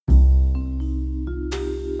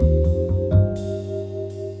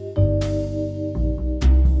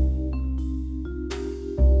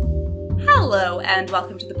and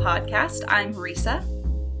welcome to the podcast. I'm Marisa.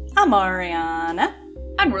 I'm Ariana.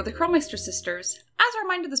 And we're the Curlmeister Sisters. As a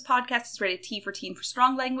reminder, this podcast is rated T for teen for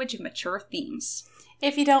strong language and mature themes.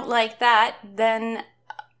 If you don't like that, then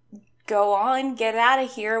go on, get out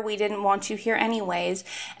of here. We didn't want you here anyways.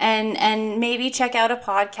 And maybe check out a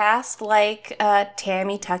podcast like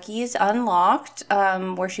Tammy Tucky's Unlocked,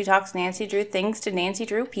 where she talks Nancy Drew things to Nancy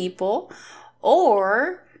Drew people.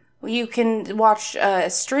 Or you can watch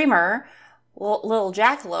a streamer, Little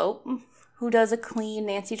Jackalope, who does a clean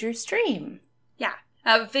Nancy Drew stream. Yeah.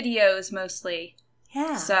 Videos mostly.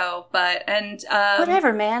 Yeah. So,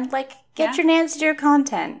 whatever, man. Get your Nancy Drew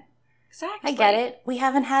content. Exactly. I get it. We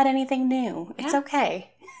haven't had anything new. It's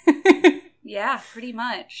okay. Yeah, pretty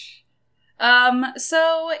much. What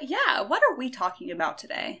are we talking about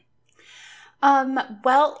today?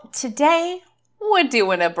 Well, today we're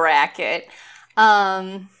doing a bracket.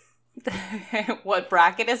 What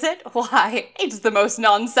bracket is it? Why, it's the most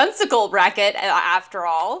nonsensical bracket after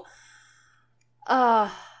all. Yeah,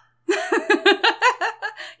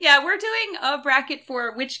 we're doing a bracket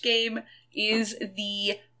for which game is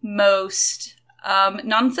the most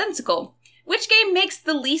nonsensical. Which game makes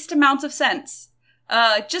the least amount of sense?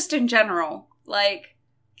 Just in general.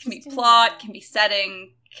 Can be plot, can be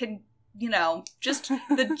setting, just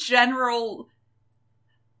the general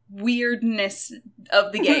weirdness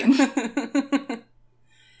of the game.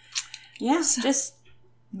 Yeah, just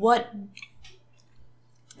what...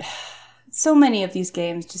 So many of these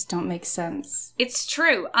games just don't make sense. It's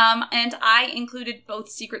true. And I included both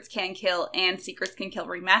Secrets Can Kill and Secrets Can Kill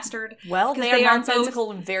Remastered. Well, they are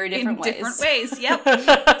nonsensical in very different ways. Different ways,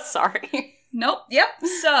 yep. Sorry. Nope, yep.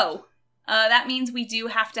 So, that means we do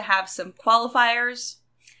have to have some qualifiers.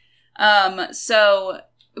 So,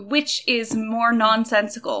 which is more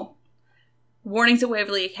nonsensical? Warnings at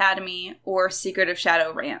Waverly Academy or Secret of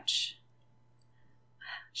Shadow Ranch?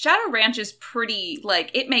 Shadow Ranch is pretty,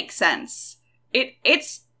 it makes sense.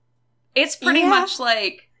 It's pretty much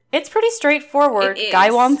It's pretty straightforward.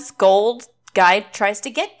 Guy wants gold, guy tries to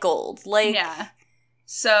get gold. Yeah.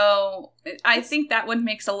 So, I think that one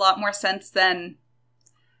makes a lot more sense than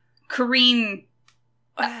Corrine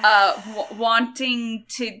wanting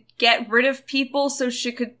to get rid of people so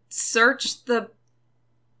she could search the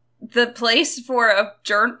place for a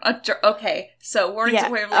journal. Okay, so Warnings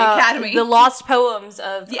at Waverly Academy. The lost poems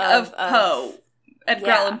of Poe.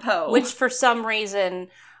 Edgar Allan Poe. Which for some reason,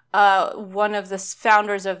 one of the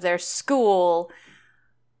founders of their school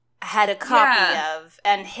had a copy of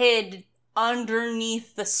and hid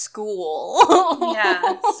underneath the school.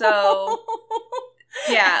 Yeah, so...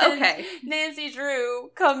 Yeah, okay. And Nancy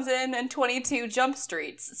Drew comes in 22 Jump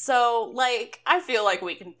Streets. So, I feel like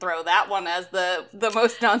we can throw that one as the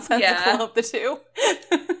most nonsensical of the two.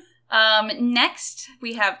 Next,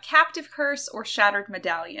 we have Captive Curse or Shattered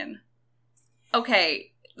Medallion.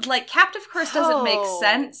 Okay, Captive Curse doesn't make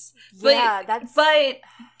sense. But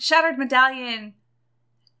Shattered Medallion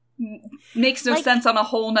makes no sense on a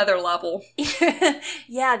whole nother level.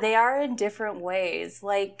 Yeah, they are in different ways.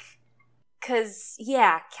 Because,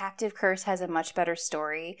 Captive Curse has a much better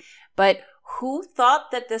story, but who thought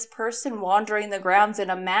that this person wandering the grounds in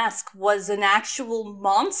a mask was an actual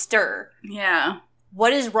monster? Yeah.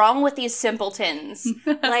 What is wrong with these simpletons?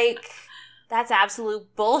 That's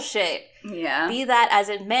absolute bullshit. Yeah. Be that as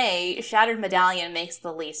it may, Shattered Medallion makes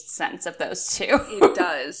the least sense of those two. It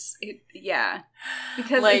does.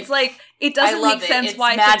 Because it doesn't make sense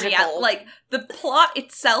why magical. It's the plot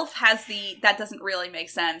itself has that doesn't really make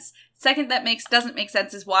sense. Second that doesn't make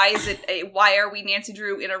sense is why are we Nancy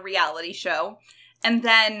Drew in a reality show? And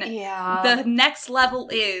then the next level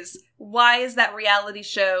is, why is that reality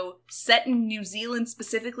show set in New Zealand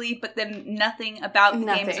specifically, but then nothing about the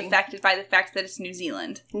game is affected by the fact that it's New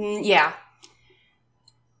Zealand? Yeah.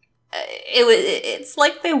 It's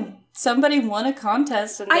like somebody won a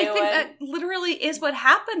contest and I think that literally is what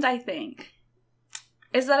happened, I think.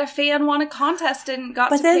 Is that a fan won a contest and got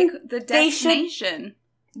to pick the destination.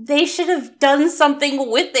 They should have done something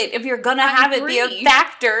with it if you're gonna have it be a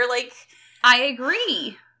factor, I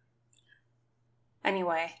agree.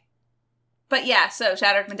 Anyway. But so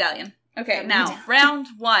Shattered Medallion. Okay, now, round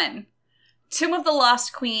 1. Tomb of the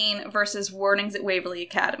Lost Queen versus Warnings at Waverly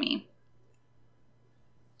Academy.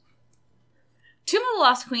 Tomb of the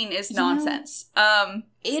Lost Queen is nonsense.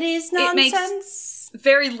 It is nonsense. It makes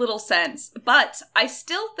very little sense, but I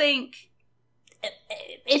still think...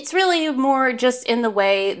 It's really more just in the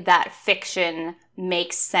way that fiction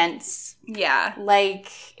makes sense. Yeah.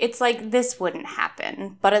 It's this wouldn't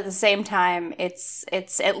happen, but at the same time, it's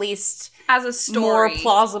at least as a story more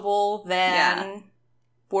plausible than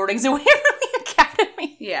Warnings at Waverly Academy.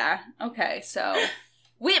 Academy. Yeah. Okay. So,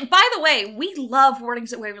 by the way, we love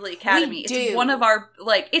Warnings at Waverly Academy. It's one of our,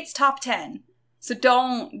 it's top 10. So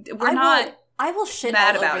I will shit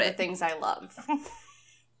mad all about over it. the things I love.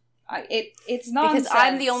 It's nonsense. Because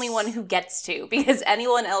I'm the only one who gets to. Because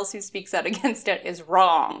anyone else who speaks out against it is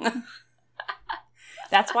wrong.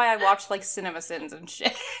 That's why I watch, CinemaSins and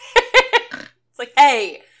shit. It's like,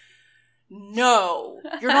 hey, no.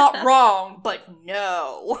 You're not wrong, but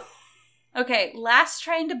no. Okay, Last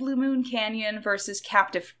Train to Blue Moon Canyon versus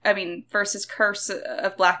Curse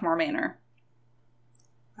of Blackmore Manor.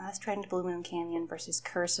 Last Train to Blue Moon Canyon versus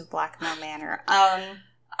Curse of Blackmore Manor.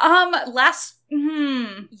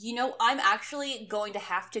 You know, I'm actually going to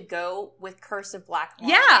have to go with Curse of Blackmore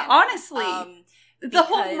Manor. Yeah, honestly. The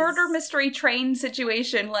whole murder mystery train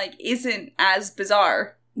situation, isn't as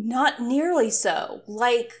bizarre. Not nearly so.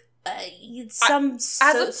 Some as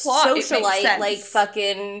a plot, socialite,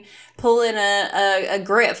 fucking pulling a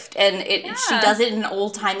grift, and she does it in an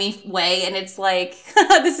old-timey way, and it's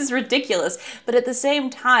this is ridiculous. But at the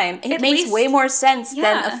same time, it makes way more sense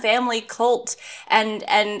than a family cult, and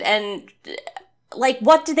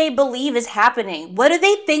what do they believe is happening? What do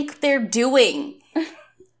they think they're doing? I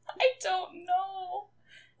don't know.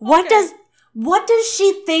 What does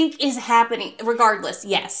she think is happening? Regardless,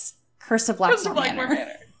 yes. Curse of Blackmore Manor.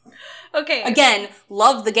 Okay. Again,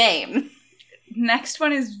 love the game. Next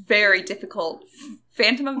one is very difficult.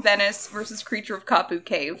 Phantom of Venice versus Creature of Kapu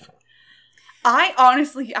Cave. I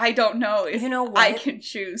don't know if I can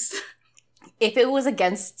choose. If it was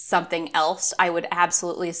against something else, I would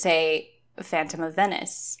absolutely say Phantom of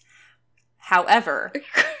Venice. However,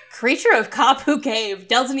 Creature of Kapu Cave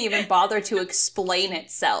doesn't even bother to explain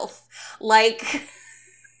itself.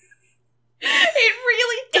 It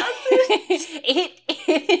really doesn't. It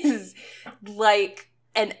is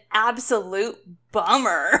an absolute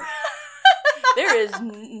bummer. There is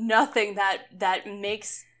nothing that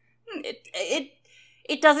makes it.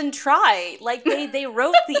 It doesn't try. They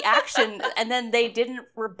wrote the action and then they didn't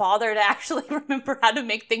bother to actually remember how to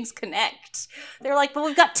make things connect. They're but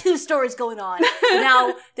we've got 2 stories going on.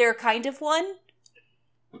 Now they're kind of one.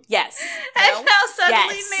 Yes. And now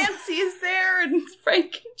suddenly Nancy is there and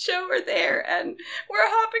Frank and Joe are there and we're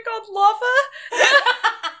hopping on lava.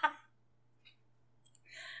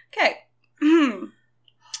 Okay.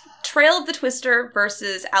 Trail of the Twister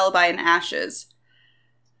versus Alibi and Ashes.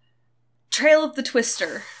 Trail of the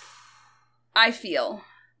Twister. I feel.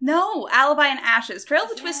 No, Alibi and Ashes. Trail of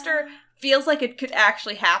the Twister feels like it could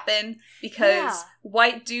actually happen because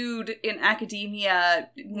white dude in academia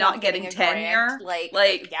not getting tenure.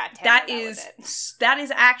 That is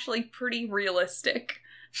actually pretty realistic.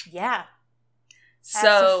 Yeah.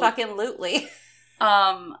 So Absolutely.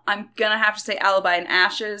 I'm gonna have to say Alibi and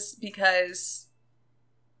Ashes because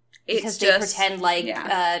they pretend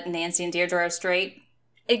Nancy and Deirdre are straight.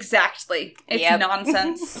 Exactly. It's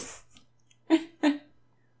nonsense.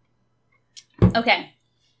 Okay.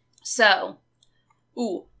 So,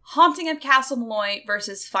 Haunting of Castle Malloy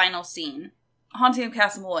versus Final Scene. Haunting of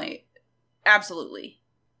Castle Malloy, absolutely.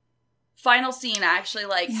 Final Scene actually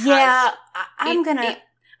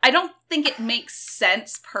I don't think it makes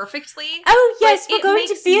sense perfectly. Oh yes, we're going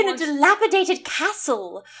to be in a dilapidated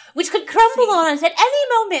castle, which could crumble on us at any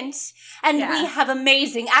moment. And we have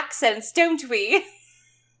amazing accents, don't we?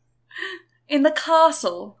 In the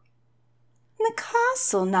castle. In the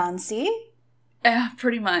castle, Nancy. Yeah,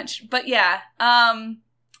 pretty much. But so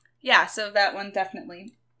that one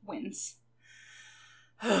definitely wins.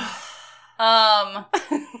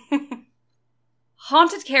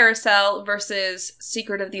 Haunted Carousel versus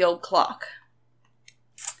Secret of the Old Clock.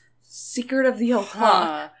 Secret of the Old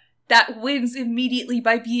Clock. That wins immediately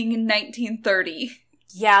by being in 1930.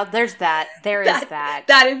 Yeah, there's that. There is that.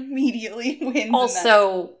 That immediately wins.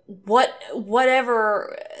 Also,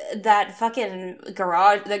 whatever that fucking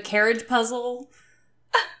the carriage puzzle.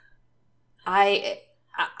 I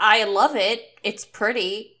love it. It's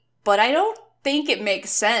pretty, but I don't think it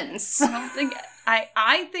makes sense.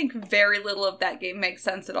 I think very little of that game makes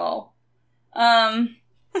sense at all.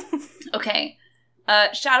 Okay.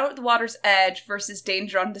 Shadow at the Water's Edge versus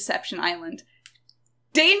Danger on Deception Island.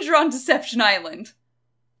 Danger on Deception Island.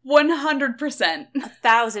 100%.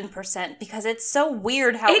 1,000%. Because it's so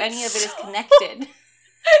weird how any of it is connected.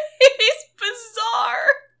 It is bizarre.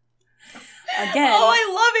 Again. Oh, I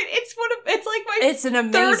love it. It's an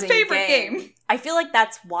amazing third favorite game. I feel like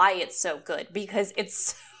that's why it's so good. Because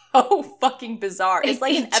it's so fucking bizarre. It's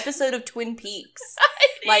like an episode of Twin Peaks.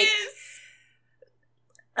 It is.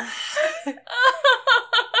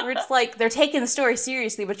 Where it's they're taking the story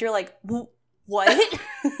seriously, but you're like, what?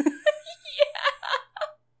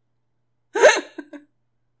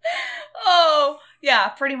 Yeah,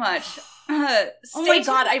 pretty much. Oh my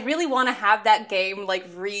god, I really want to have that game, like,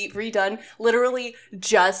 redone, literally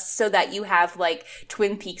just so that you have, like,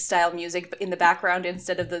 Twin Peaks style music in the background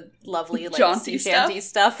instead of the lovely, like, jaunty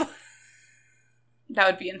stuff. That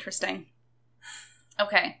would be interesting.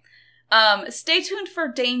 Okay. Stay tuned for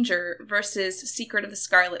Danger versus Secret of the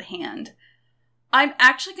Scarlet Hand. I'm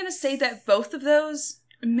actually going to say that both of those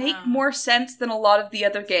make more sense than a lot of the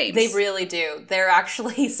other games. They really do. They're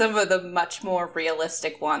actually some of the much more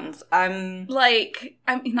realistic ones. Not like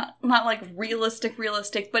realistic,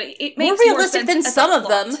 but it makes more realistic more sense than some of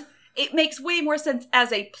them. It makes way more sense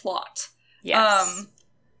as a plot. Yes.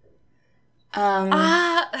 I'm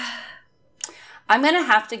gonna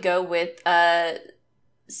have to go with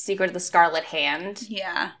Secret of the Scarlet Hand.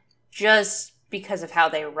 Yeah. Just because of how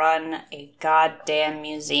they run a goddamn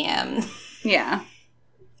museum. Yeah.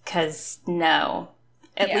 Because, no.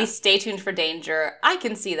 At least stay tuned for Danger. I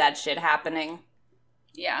can see that shit happening.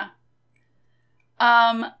 Yeah.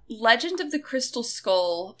 Legend of the Crystal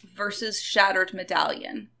Skull versus Shattered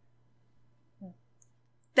Medallion.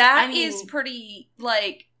 That is pretty,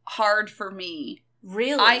 like, hard for me.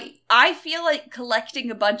 Really? I feel like collecting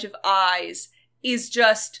a bunch of eyes is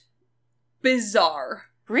just bizarre.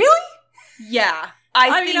 Really? Yeah.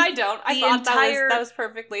 I don't. I thought that was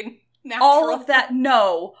perfectly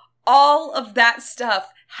natural. All of that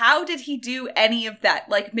stuff. How did he do any of that,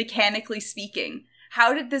 like, mechanically speaking?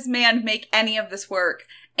 How did this man make any of this work?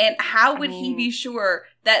 And how would he be sure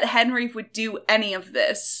that Henry would do any of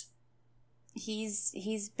this? He's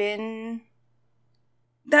been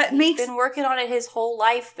working on it his whole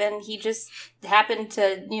life, and he just happened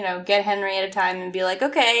to, get Henry at a time and be like,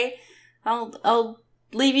 okay, I'll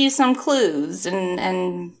leave you some clues,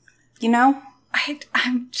 and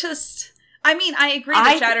I agree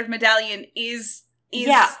that Shattered Medallion is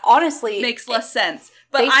honestly makes less sense.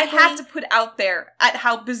 But I had to put out there at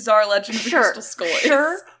how bizarre Legend of the Crystal Skull is.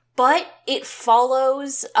 Sure, but it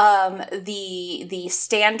follows the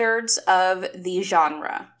standards of the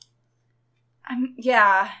genre.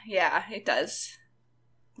 Yeah, it does.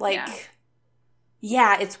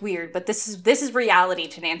 It's weird, but this is reality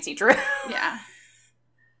to Nancy Drew. Yeah.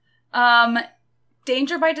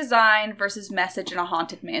 Danger by Design versus Message in a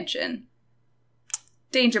Haunted Mansion.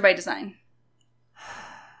 Danger by Design.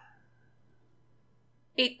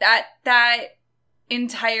 That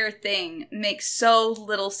entire thing makes so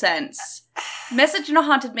little sense. Message in a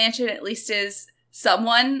Haunted Mansion at least is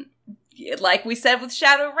someone, like we said with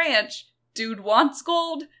Shadow Ranch, dude wants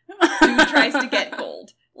gold, dude tries to get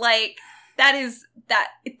gold. Like, that is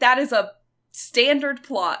a standard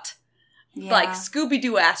plot. Yeah. Like,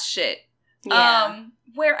 Scooby-Doo ass shit. Yeah.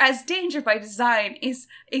 Whereas Danger by Design is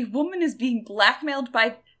a woman is being blackmailed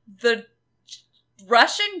by the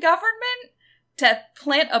Russian government to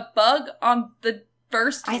plant a bug on the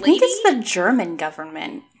first lady. I think it's the German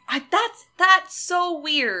government. That's so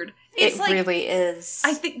weird. It really is.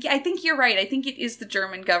 I think you're right. I think it is the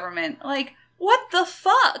German government. Like, what the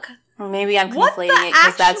fuck? Or maybe I'm conflating it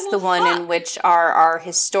because that's the one in which our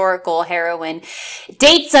historical heroine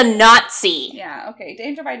dates a Nazi. Yeah, okay.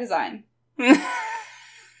 Danger by Design.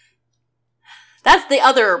 That's the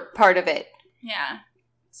other part of it. Yeah.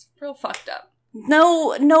 It's real fucked up.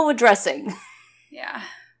 No addressing. Yeah.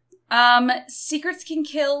 Secrets Can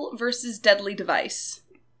Kill versus Deadly Device.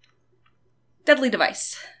 Deadly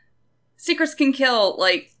Device. Secrets Can Kill,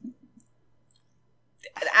 like,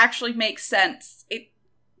 it actually makes sense.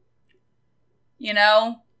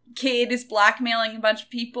 Kid is blackmailing a bunch of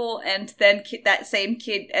people, and then that same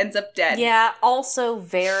kid ends up dead. Yeah, also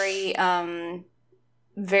very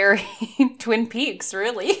very Twin Peaks,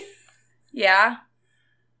 really. Yeah.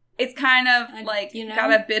 It's kind of,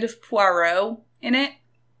 got a bit of Poirot in it.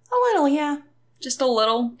 A little, yeah. Just a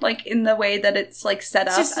little, like, in the way that it's, like, set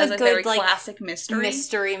up as a good, very classic mystery.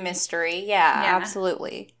 Mystery, yeah,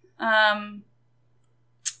 absolutely.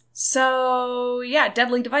 So, yeah,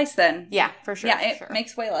 Deadly Device, then. Yeah, for sure. Yeah, it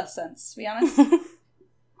makes way less sense, to be honest.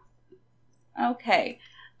 Okay.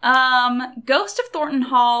 Ghost of Thornton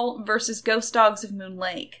Hall versus Ghost Dogs of Moon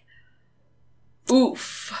Lake.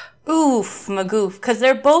 Oof, magoof. Because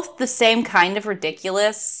they're both the same kind of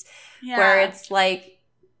ridiculous. Yeah. Where it's like,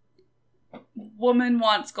 woman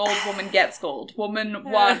wants gold, woman gets gold. Woman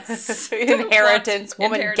wants inheritance,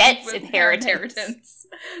 woman gets inheritance.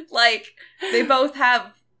 Like, they both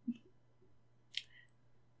have...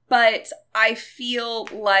 But I feel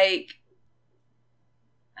like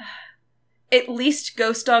at least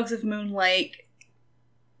Ghost Dogs of Moon Lake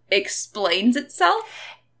explains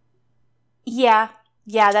itself. Yeah,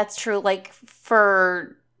 that's true. Like,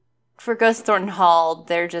 for for Ghost Thornton Hall,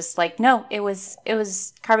 they're just like, no, it was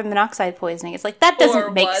carbon monoxide poisoning. It's like, that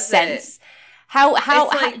doesn't make sense. How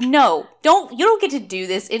no, you don't get to do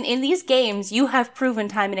this. In these games, you have proven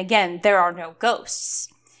time and again, there are no ghosts.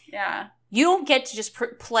 Yeah. You don't get to just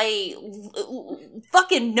play,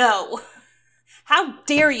 fucking no. How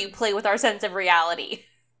dare you play with our sense of reality?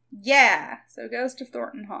 Yeah. So Ghost of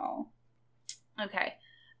Thornton Hall. Okay.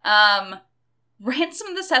 Ransom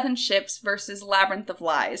of the Seven Ships versus Labyrinth of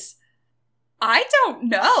Lies. I don't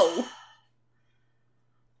know.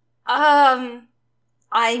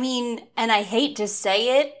 I mean, and I hate to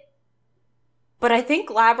say it, but I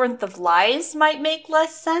think Labyrinth of Lies might make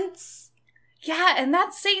less sense. Yeah, and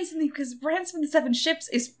that's saying something because Ransom of the Seven Ships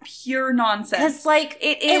is pure nonsense. Because, like,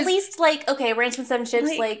 it is... At least, like, okay, Ransom of the Seven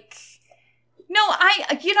Ships, like... No,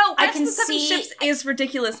 Ransom of the Seven Ships is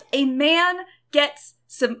ridiculous. A man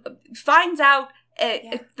finds out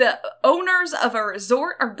the owners of a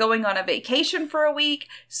resort are going on a vacation for a week,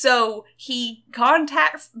 so he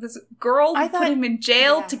contacts this girl who put him in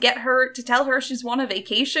jail to tell her she's on a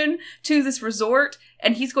vacation to this resort,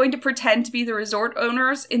 and he's going to pretend to be the resort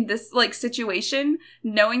owners in this, like, situation,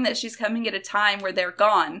 knowing that she's coming at a time where they're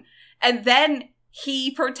gone. And then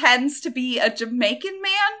he pretends to be a Jamaican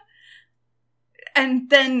man,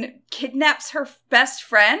 and then kidnaps her best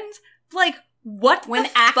friend? Like, what when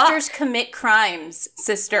actors commit crimes,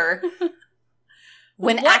 sister.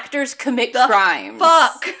 When actors commit crimes.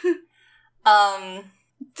 Fuck.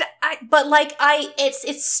 But like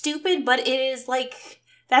it's stupid, but it is like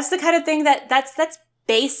that's the kind of thing that's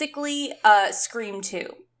basically Scream 2.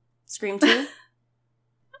 Scream 2?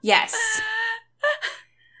 Yes.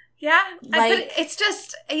 Yeah. But it's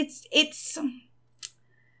just it's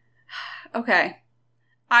okay.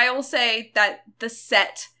 I will say that the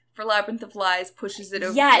set for Labyrinth of Lies pushes it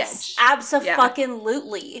over the edge. Yes,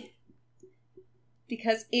 abso-fucking-lutely.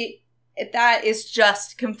 Because that is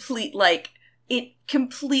just complete, like, it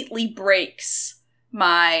completely breaks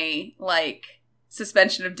my, like,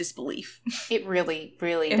 suspension of disbelief. It really,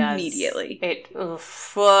 really does. Immediately.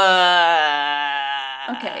 Oof. Okay,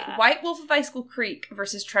 White Wolf of Icicle Creek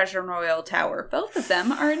versus Treasure Royal Tower. Both of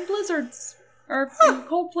them are in blizzards. Or in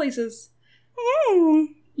cold places.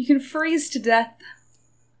 You can freeze to death.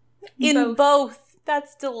 In both.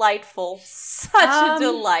 That's delightful. Such a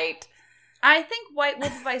delight. I think White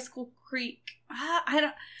Wolf of Icicle Creek,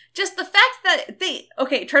 just the fact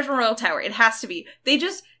that Treasure Royal Tower, it has to be. They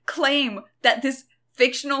just claim that this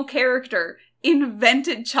fictional character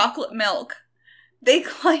invented chocolate milk. They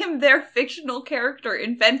claim their fictional character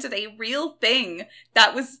invented a real thing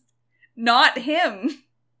that was not him.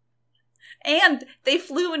 And they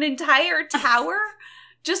flew an entire tower,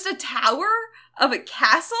 just a tower of a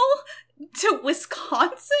castle, to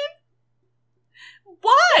Wisconsin?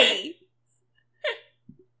 Why?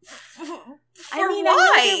 I mean,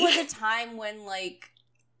 why? I know there was a time when, like,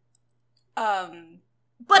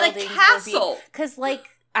 but a castle! Because, like,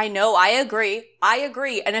 I know, I agree,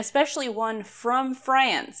 and especially one from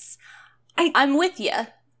France. I'm with you.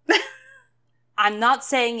 I'm not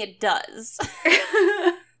saying it does.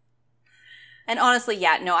 And honestly,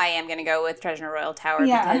 yeah, no, I am going to go with Treasure Royal Tower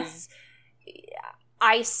because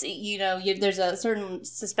I see, there's a certain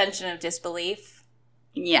suspension of disbelief.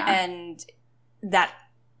 Yeah. And that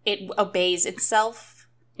it obeys itself.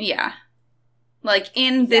 Yeah. Like,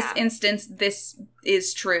 in this instance, this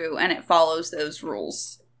is true, and it follows those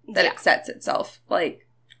rules that it sets itself. Like,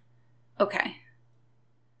 okay.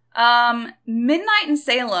 Midnight in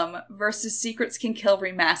Salem versus Secrets Can Kill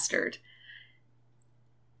Remastered.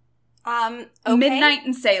 Okay. Midnight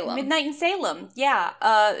in Salem. Midnight in Salem. Yeah.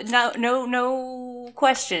 No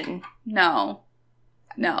question. No.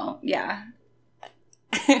 Yeah.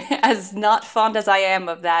 As not fond as I am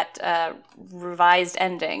of that revised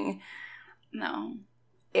ending. No.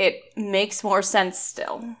 It makes more sense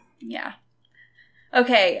still. Yeah.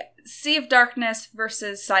 Okay. Sea of Darkness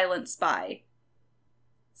versus Silent Spy.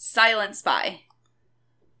 Silent Spy.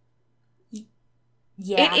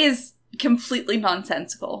 Yeah. It is completely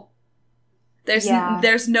nonsensical.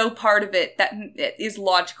 There's no part of it that is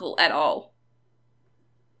logical at all.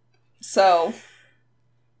 So.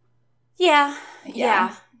 Yeah.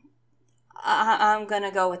 I'm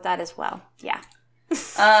gonna go with that as well. Yeah.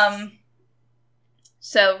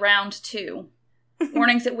 So round 2.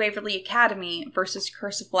 Warnings at Waverly Academy versus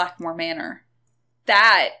Curse of Blackmore Manor.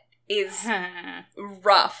 That is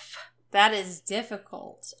rough. That is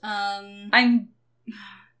difficult. I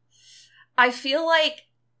feel like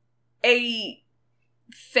a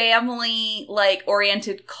family, like,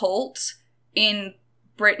 oriented cult in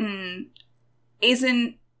Britain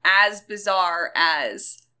isn't as bizarre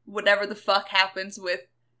as whatever the fuck happens with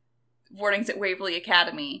Warnings at Waverly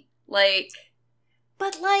Academy. Like...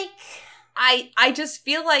 But, like... I just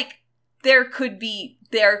feel like there could be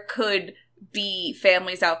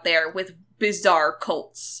families out there with bizarre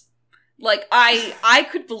cults. Like, I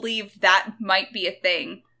could believe that might be a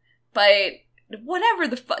thing. But whatever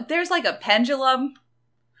the fuck... There's, like, a pendulum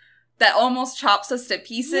that almost chops us to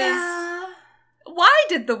pieces. Yeah. Why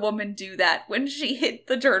did the woman do that when she hid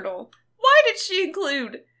the journal? Why did she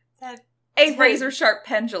include a razor-sharp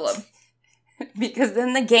pendulum? Because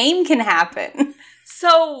then the game can happen.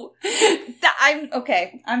 So, I'm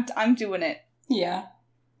doing it. Yeah.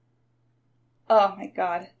 Oh my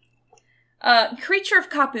god. Creature of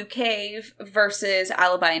Kapu Cave versus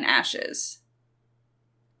Alibi in Ashes.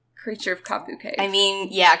 Creature of Kapu Cave. I mean,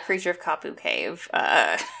 yeah, Creature of Kapu Cave.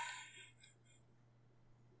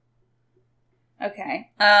 Okay.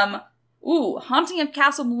 Haunting of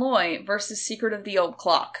Castle Malloy versus Secret of the Old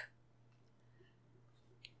Clock.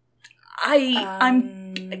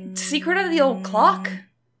 I'm Secret of the Old Clock?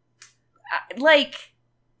 Like,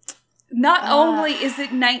 not only is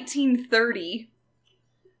it 1930,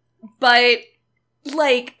 but,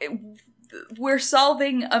 like, we're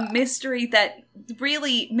solving a mystery that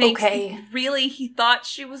really makes... Okay. Really, he thought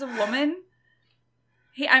she was a woman?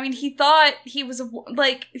 He thought he was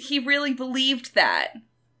he really believed that.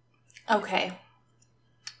 Okay.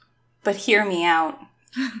 But hear me out.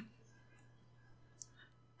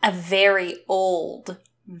 A very old,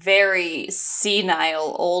 very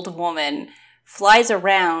senile old woman flies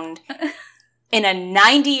around in a an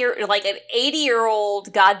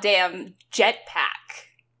 80-year-old goddamn jetpack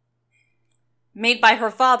made by her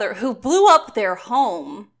father, who blew up their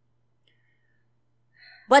home.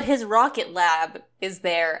 But his rocket lab is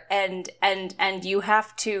there, and you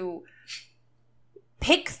have to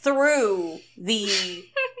pick through the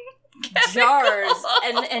jars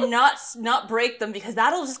and not break them, because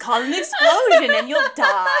that'll just cause an explosion and you'll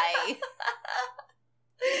die.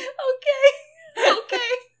 Okay.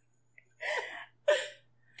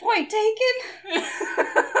 Point taken.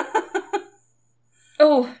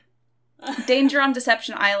 Oh. Danger on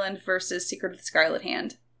Deception Island versus Secret of the Scarlet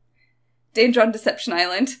Hand. Danger on Deception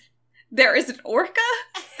Island. There is an orca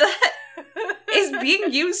that is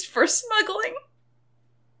being used for smuggling.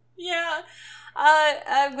 Yeah.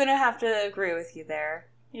 I'm gonna have to agree with you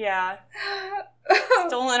there. Yeah.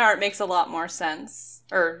 Stolen art makes a lot more sense.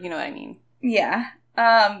 Or, you know what I mean. Yeah.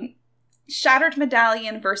 Shattered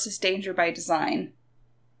Medallion versus Danger by Design.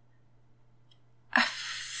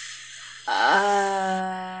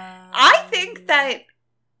 I think that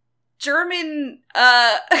German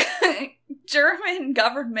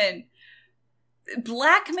government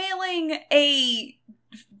blackmailing a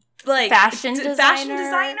fashion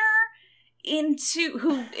designer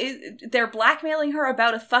into they're blackmailing her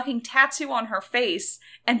about a fucking tattoo on her face,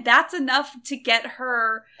 and that's enough to get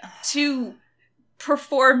her to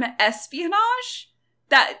perform espionage.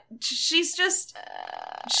 That she's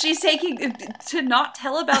taking to not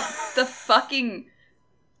tell about the fucking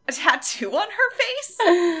tattoo on her face.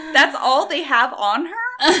 That's all they have on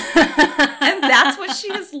her. And that's what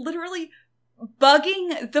she is literally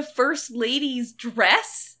bugging the first lady's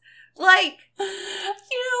dress. Like, you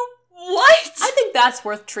know, what? I think that's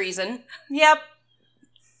worth treason. Yep.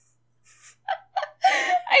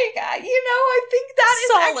 I think that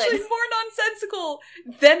is actually more nonsensical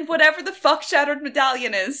than whatever the fuck Shattered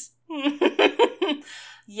Medallion is.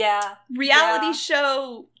 Yeah. Reality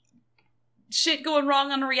show... Shit going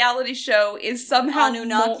wrong on a reality show is somehow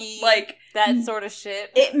Anunnaki, that sort of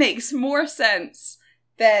shit. It makes more sense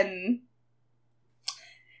than...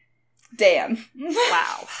 Damn.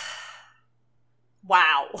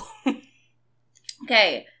 Wow.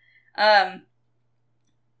 Okay.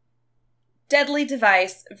 Deadly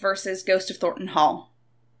Device versus Ghost of Thornton Hall.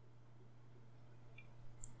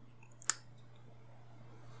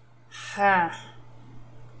 I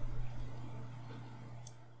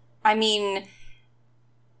mean,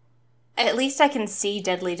 at least I can see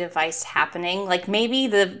Deadly Device happening. Like, maybe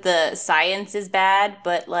the science is bad,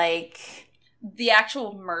 but, like... The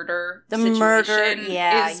actual murder is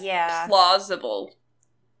plausible.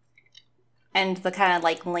 And the kind of,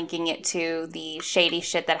 like, linking it to the shady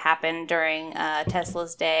shit that happened during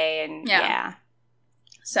Tesla's day, and yeah.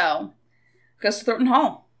 So, Ghost of Thornton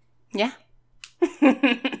Hall. Yeah.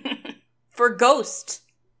 For Ghost.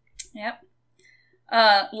 Yep.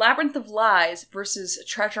 Labyrinth of Lies versus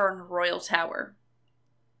Treasure on Royal Tower.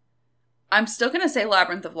 I'm still gonna say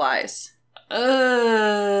Labyrinth of Lies.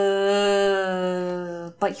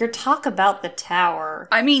 But your talk about the tower.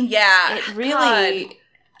 I mean, yeah. It really...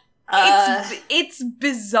 It's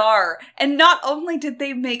bizarre. And not only did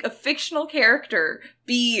they make a fictional character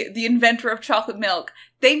be the inventor of chocolate milk,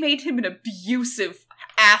 they made him an abusive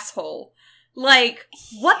asshole. Like,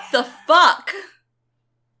 what the fuck?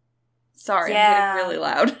 Sorry, I'm getting really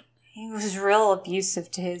loud. He was real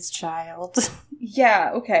abusive to his child.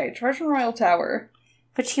 Yeah, okay. Treasure Royal Tower.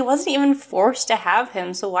 But she wasn't even forced to have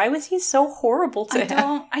him, so why was he so horrible to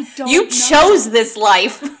him? I don't You chose this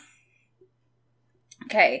life!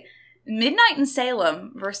 Okay. Midnight in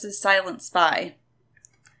Salem versus Silent Spy.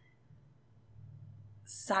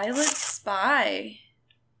 Silent Spy.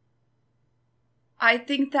 I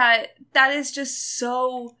think that is just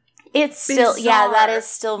so It's bizarre. still, that is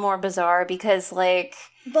still more bizarre because, like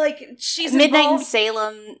she's Midnight involved- in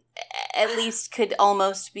Salem at least could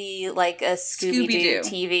almost be like a Scooby-Doo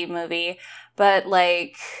TV movie, but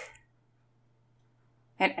like,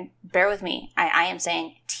 and bear with me, I am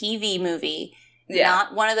saying TV movie,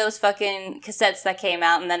 not one of those fucking cassettes that came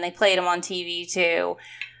out and then they played them on TV too.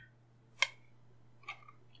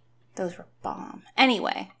 Those were bomb.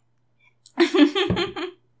 Anyway.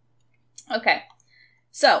 Okay.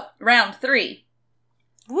 So, round 3.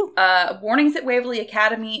 Woo. Warnings at Waverly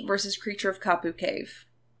Academy versus Creature of Kapu Cave.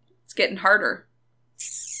 It's getting harder.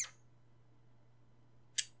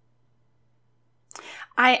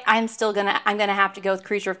 I'm gonna have to go with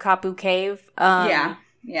Creature of Kapu Cave. Yeah.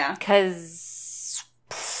 Because,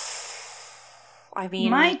 I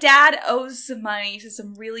mean, my dad owes some money to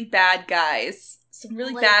some really bad guys. Some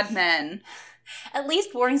really bad men. At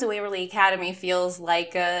least Warnings at Waverly Academy feels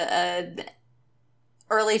like a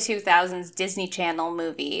early 2000s Disney Channel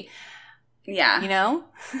movie. Yeah. You know?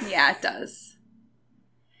 Yeah, it does.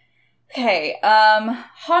 Okay,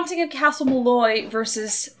 Haunting of Castle Malloy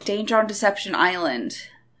versus Danger on Deception Island.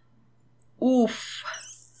 Oof.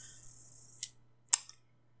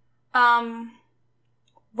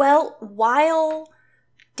 Well, while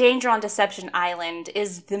Danger on Deception Island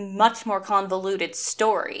is the much more convoluted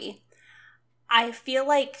story, I feel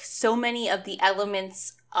like so many of the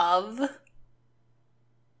elements of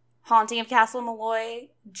Haunting of Castle Malloy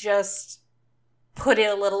just put it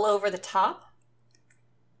a little over the top.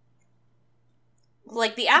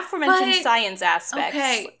 Like the aforementioned science aspects.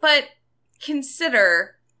 Okay, but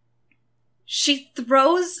consider she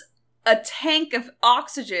throws a tank of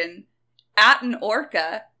oxygen at an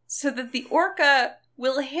orca so that the orca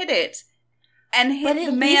will hit it and hit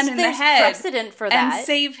the man in the head precedent for that. And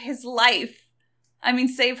save his life. I mean,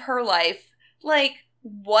 save her life. Like,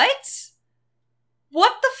 what?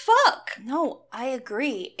 What the fuck? No, I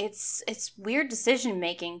agree. It's weird decision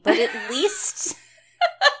making, but at least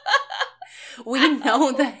we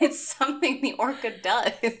know that it's something the orca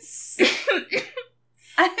does.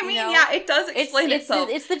 I mean, yeah, it does explain itself.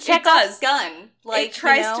 It's the Chekhov's gun. Like, it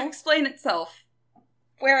tries to explain itself.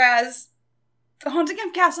 Whereas The Haunting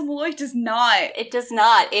of Castle Malloy does not. It does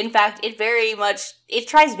not. In fact, it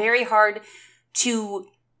tries very hard to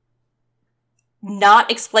not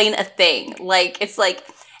explain a thing. Like, it's like,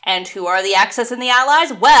 and who are the Axis and the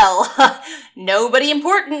Allies? Well, nobody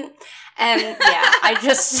important. And yeah, I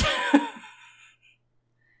just...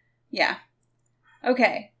 Yeah.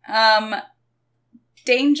 Okay.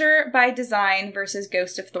 Danger by Design versus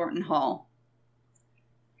Ghost of Thornton Hall.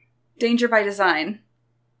 Danger by Design.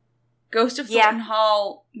 Ghost of Thornton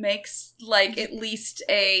Hall makes, like, at least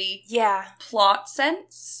a plot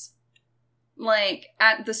sense. Like,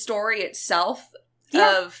 at the story itself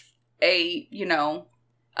of a,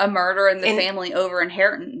 a murder in the family over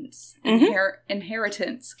inheritance.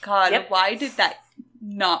 Inheritance. God, why did that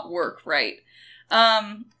not work right?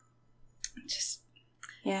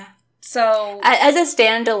 So, as a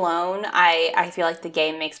standalone, I feel like the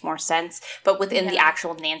game makes more sense, but within the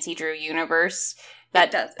actual Nancy Drew universe,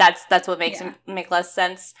 that's what makes it make less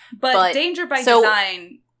sense. But Danger by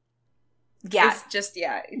Design, is just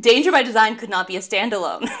Danger by Design could not be a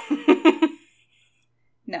standalone.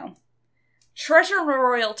 No. Treasure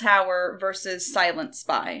Royal Tower versus Silent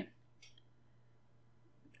Spy.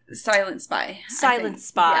 Silent Spy.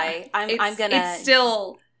 Yeah. I'm gonna. It's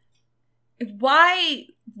still. Why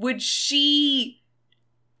would she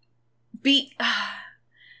be...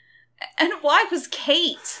 and why was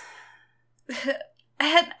Kate...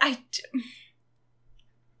 and I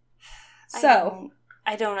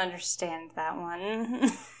don't understand that one.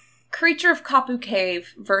 Creature of Kapu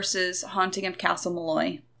Cave versus Haunting of Castle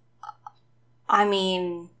Malloy. I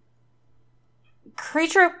mean...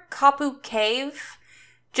 Creature of Kapu Cave...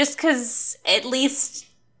 Just because at least,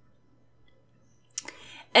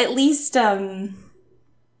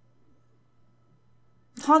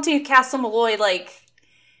 Haunting of Castle Malloy, like...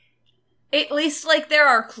 At least, like, there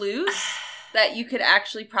are clues. that you could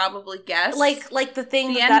actually probably guess. Like the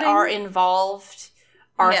things that are involved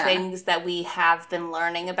are things that we have been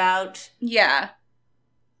learning about. Yeah.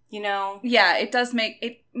 You know? Yeah, it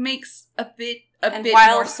makes a bit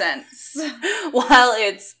more sense. While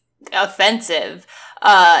it's offensive,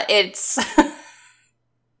 it's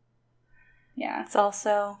yeah. It's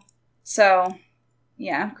also so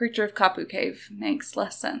Creature of Kapu Cave makes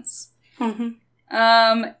less sense.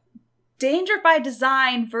 Mm-hmm. Danger by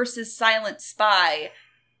Design versus Silent Spy.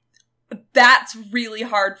 That's really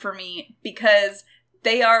hard for me because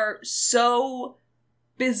they are so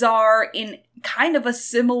bizarre in kind of a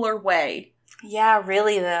similar way. Yeah,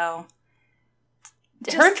 really though.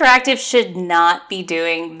 Her Interactive should not be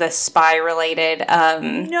doing the spy-related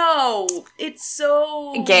no, it's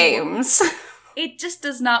so games. It just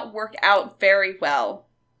does not work out very well.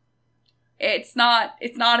 It's not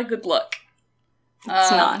a good look.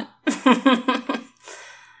 It's not.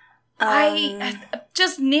 I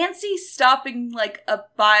just Nancy stopping like a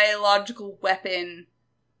biological weapon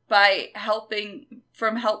by help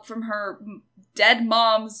from her dead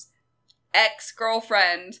mom's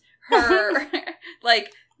ex-girlfriend, her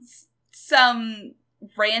like some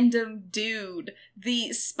random dude,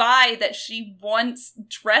 the spy that she once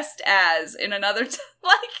dressed as in another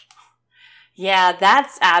yeah,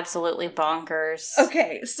 that's absolutely bonkers.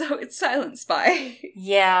 Okay, so it's Silent Spy.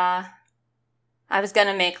 Yeah. I was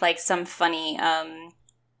gonna make like some funny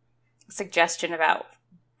suggestion about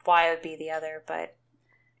why it would be the other, but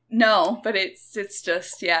no, but it's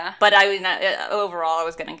just yeah. But overall, I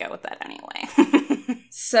was gonna go with that anyway.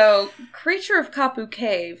 So, Creature of Kapu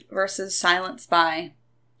Cave versus Silent Spy.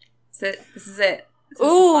 This is it. This is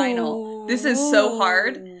the final. This is so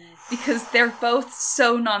hard because they're both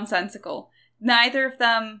so nonsensical. Neither of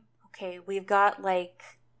them. Okay, we've got like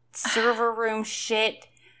server room shit,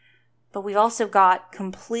 but we've also got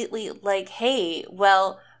completely like, hey,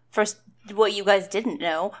 well, first, what you guys didn't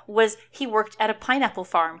know was he worked at a pineapple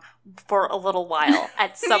farm for a little while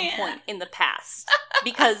at some point in the past.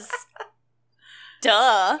 Because,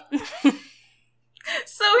 duh.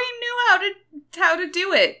 So he knew how to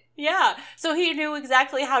do it. Yeah, so he knew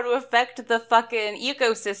exactly how to affect the fucking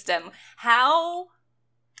ecosystem. How?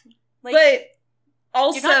 Like, but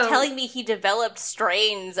also, you're not telling me he developed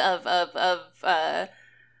strains of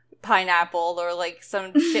pineapple or like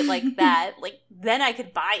some shit like that. Like, then I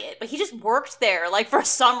could buy it. But he just worked there like for a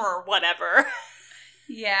summer or whatever.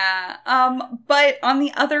 Yeah. But on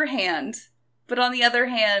the other hand,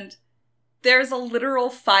 there's a literal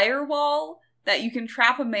firewall that you can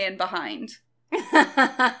trap a man behind.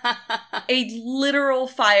 A literal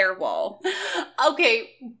firewall. Okay,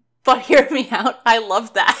 but hear me out. I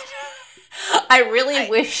love that. I really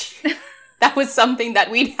wish that was something that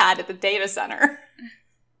we'd had at the data center.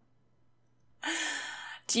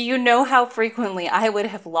 Do you know how frequently I would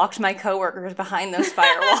have locked my coworkers behind those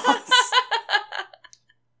firewalls?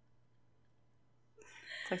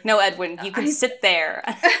 It's like, no, Edwin, you can sit there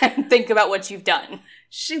and think about what you've done.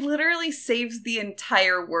 She literally saves the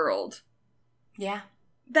entire world. Yeah.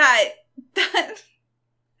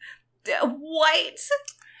 What?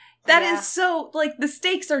 That is so, like, the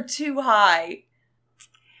stakes are too high.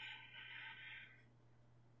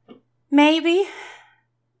 Maybe.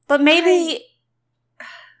 But maybe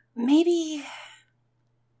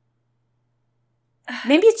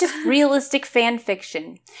it's just realistic fan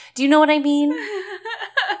fiction. Do you know what I mean?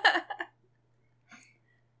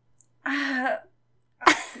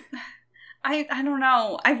 I don't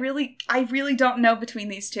know. I really don't know between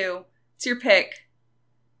these two. It's your pick.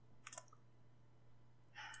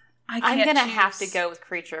 I'm going to have to go with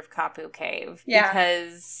Creature of Kapu Cave. Yeah.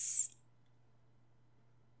 Because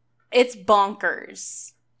it's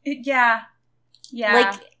bonkers. Yeah.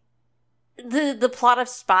 Like, the plot of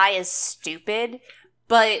Spy is stupid,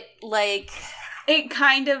 but, like... It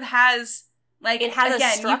kind of has, like... It has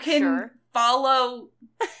a structure.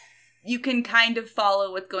 You can kind of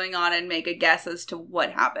follow what's going on and make a guess as to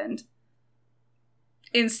what happened.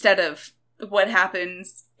 Instead of what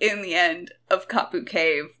happens in the end of Kapu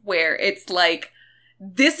Cave, where it's like,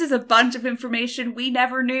 this is a bunch of information we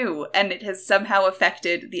never knew, and it has somehow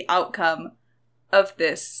affected the outcome of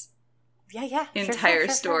this entire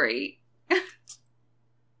story.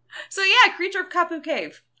 So yeah, Creature of Kapu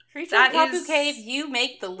Cave. Creature of Kapu Cave, you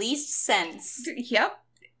make the least sense. Yep.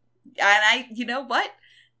 And you know what?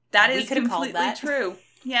 That is completely true.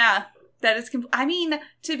 Yeah, that is. I mean,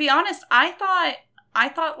 to be honest, I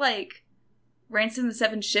thought like Ransom of the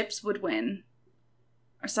Seven Ships would win,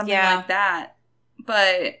 or something like that.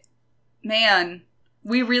 But man,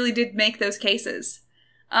 we really did make those cases.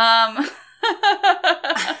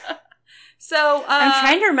 So I'm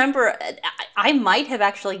trying to remember. I might have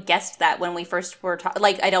actually guessed that when we first were talking.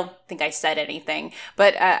 Like, I don't think I said anything,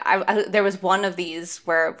 but there was one of these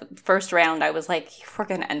where first round I was like, we're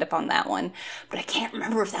going to end up on that one, but I can't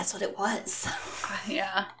remember if that's what it was.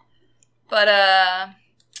 Yeah, but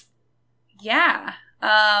yeah.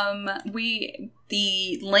 The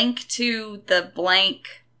link to the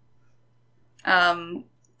blank bracket.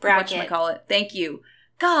 Whatchamacallit. Thank you.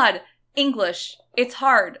 God, English. It's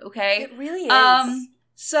hard, okay? It really is.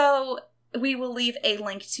 So we will leave a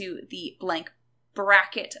link to the blank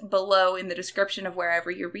bracket below in the description of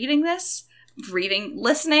wherever you're reading this.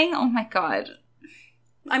 Listening. Oh my god.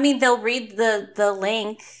 I mean, they'll read the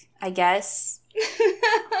link, I guess.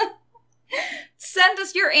 Send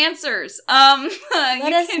us your answers.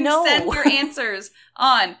 Let us know. Send your answers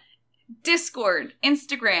on Discord,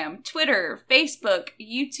 Instagram, Twitter, Facebook,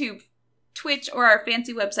 YouTube, Twitch, or our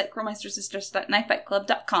fancy website,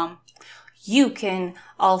 curlmeistersisters.knifefightclub.com. You can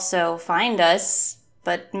also find us,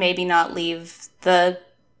 but maybe not leave the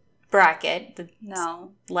bracket.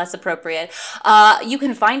 No. Less appropriate. You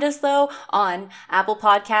can find us, though, on Apple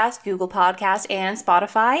Podcast, Google Podcast, and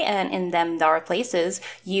Spotify, and in them there are places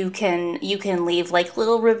you can leave, like,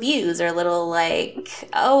 little reviews or little, like,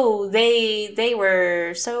 oh, they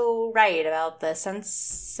were so right about the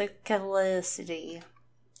sensicalicity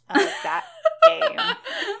of that game.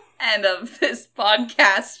 And of this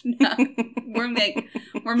podcast. No, we're making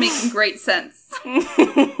great sense.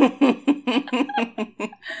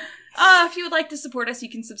 If you would like to support us, you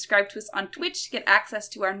can subscribe to us on Twitch to get access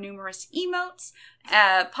to our numerous emotes,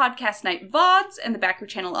 podcast night VODs, and the backer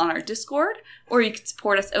channel on our Discord. Or you can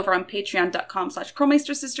support us over on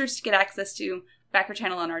patreon.com/curlmeistersisters to get access to backer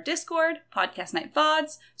channel on our Discord, podcast night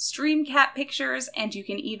VODs, stream cat pictures, and you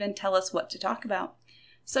can even tell us what to talk about.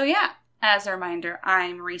 So yeah, as a reminder,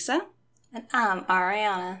 I'm Risa. And I'm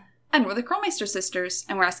Ariana. And we're the Curlmeister Sisters,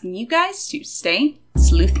 and we're asking you guys to stay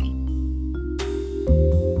sleuthy.